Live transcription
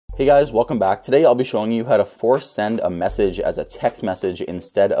Hey guys, welcome back. Today I'll be showing you how to force send a message as a text message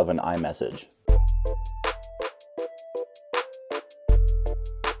instead of an iMessage.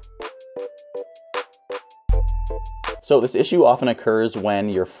 So this issue often occurs when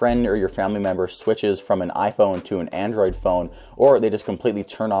your friend or your family member switches from an iPhone to an Android phone, or they just completely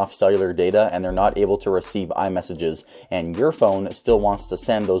turn off cellular data and they're not able to receive iMessages, and your phone still wants to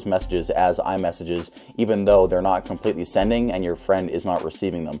send those messages as iMessages even though they're not completely sending and your friend is not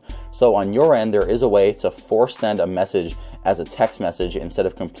receiving them. So on your end, there is a way to force send a message as a text message instead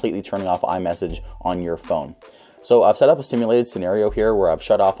of completely turning off iMessage on your phone. So I've set up a simulated scenario here where I've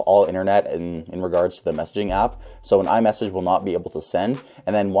shut off all internet in regards to the messaging app, so an iMessage will not be able to send,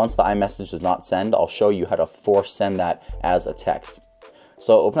 and then once the iMessage does not send, I'll show you how to force send that as a text.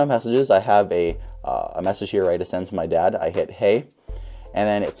 So open up messages. I have a message here right to send to my dad. I hit hey, and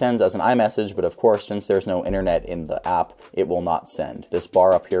then it sends as an iMessage, but of course, since there's no internet in the app, it will not send. This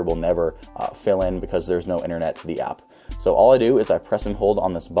bar up here will never fill in because there's no internet to the app. So all I do is I press and hold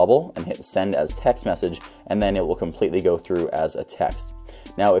on this bubble and hit send as text message, and then it will completely go through as a text.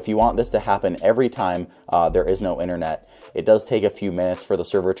 Now, if you want this to happen every time there is no internet, it does take a few minutes for the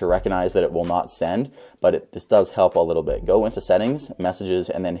server to recognize that it will not send, but this does help a little bit. Go into settings, messages,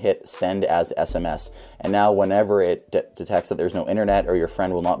 and then hit send as SMS. And now whenever it detects that there's no internet or your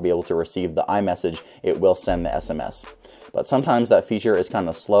friend will not be able to receive the iMessage, it will send the SMS. But sometimes that feature is kind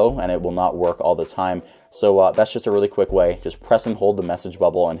of slow and it will not work all the time. So that's just a really quick way. Just press and hold the message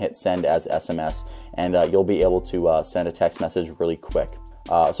bubble and hit send as SMS, and you'll be able to send a text message really quick.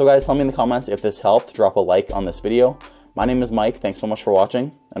 So guys, tell me in the comments if this helped. Drop a like on this video. My name is Mike. Thanks so much for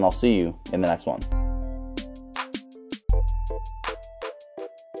watching, and I'll see you in the next one.